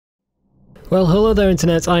Well, hello there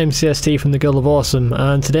internet, I am CST from the Guild of Awesome,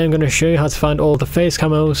 and today I'm going to show you how to find all the face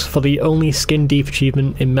camos for the only skin deep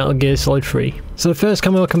achievement in Metal Gear Solid 3. So the first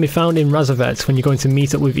camo can be found in Razovet when you're going to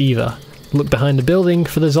meet up with Eva. Look behind the building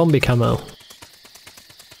for the zombie camo.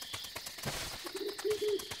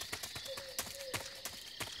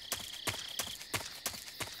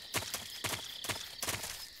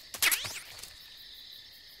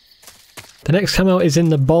 The next camo is in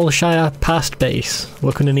the Bolshaya Past base.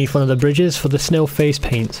 Look underneath one of the bridges for the snow face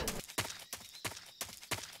paint.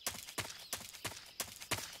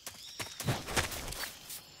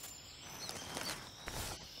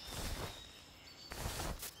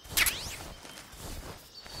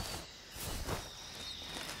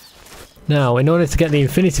 Now, in order to get the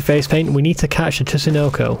infinity face paint, we need to catch the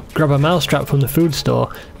Tsuchinoko, grab a mousetrap from the food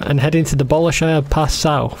store, and head into the Bolshaya Pass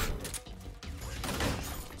south.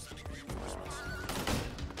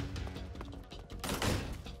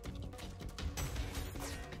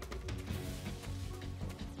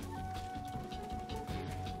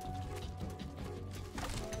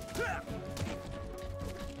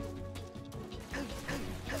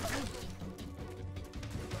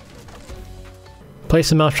 Place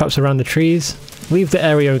the mousetraps around the trees, leave the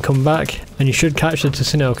area and come back, and you should catch the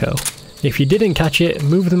Tschuinoko. If you didn't catch it,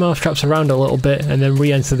 move the mousetraps around a little bit and then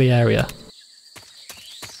re-enter the area.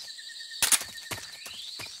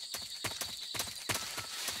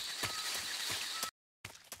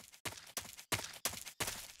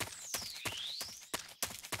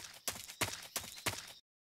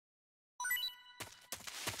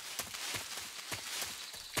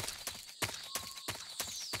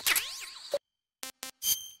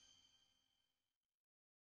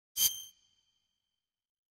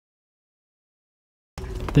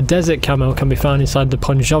 The desert camo can be found inside the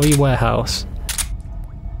Ponjovi warehouse.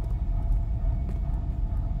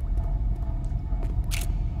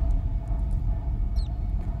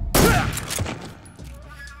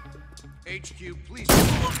 HQ, please.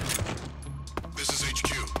 This is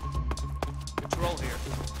HQ. Control here.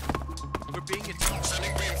 We're being attacked.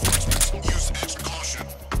 Sending reinforcements. Use extra caution.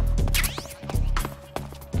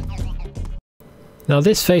 Now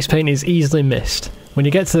this face paint is easily missed. When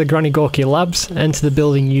you get to the Granny Gorky labs, enter the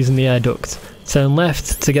building using the air duct. Turn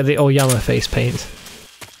left to get the Oyama face paint.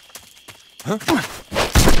 Huh?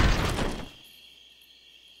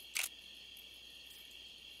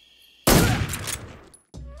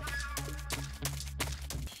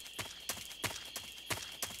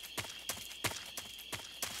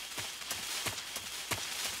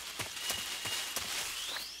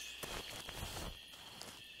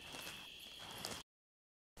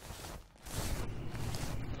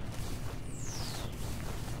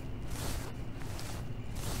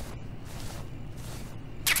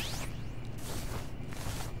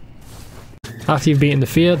 After you've beaten the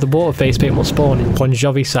fear, the water face paint will spawn in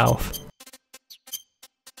Ponjovi South.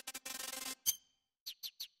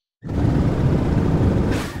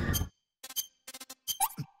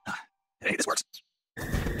 Hey, this works.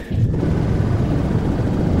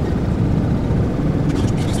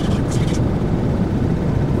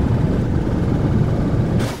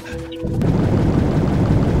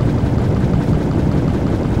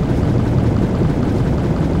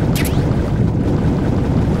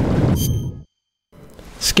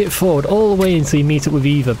 Skip forward all the way until you meet up with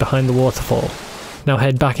Eva behind the waterfall. Now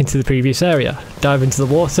head back into the previous area, dive into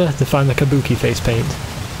the water to find the Kabuki face paint.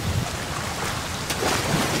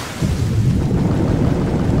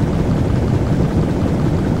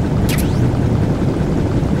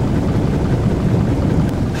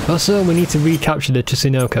 Also, we need to recapture the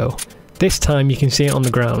Tsuchinoko. This time you can see it on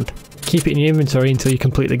the ground. Keep it in your inventory until you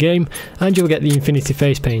complete the game, and you'll get the infinity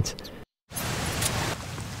face paint.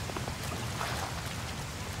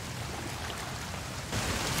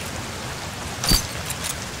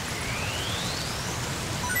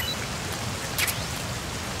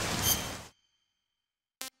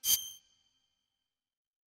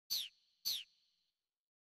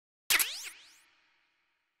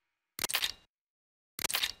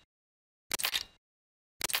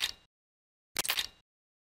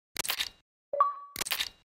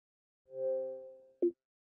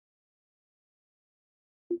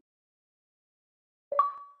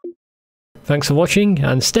 Thanks for watching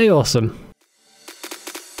and stay awesome!